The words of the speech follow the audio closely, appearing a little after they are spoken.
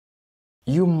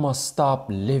You must stop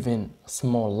living a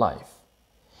small life.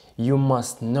 You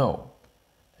must know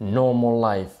normal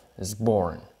life is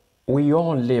boring. We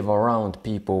all live around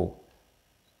people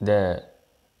that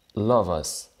love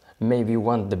us, maybe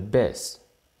want the best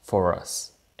for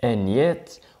us. And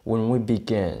yet, when we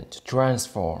begin to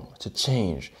transform, to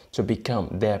change, to become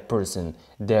that person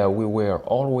that we were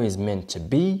always meant to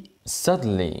be,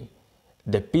 suddenly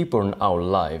the people in our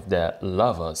life that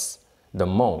love us the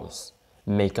most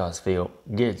make us feel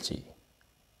guilty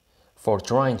for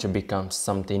trying to become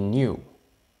something new.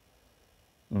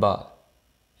 But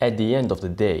at the end of the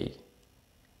day,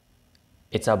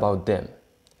 it's about them.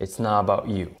 It's not about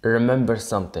you. Remember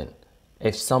something.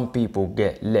 If some people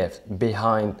get left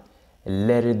behind,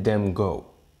 let them go.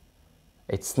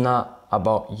 It's not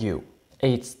about you.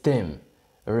 It's them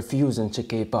refusing to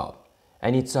keep up.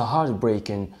 And it's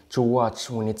heartbreaking to watch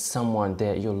when it's someone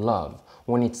that you love,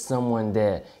 when it's someone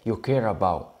that you care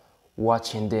about,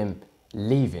 watching them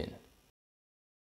leaving.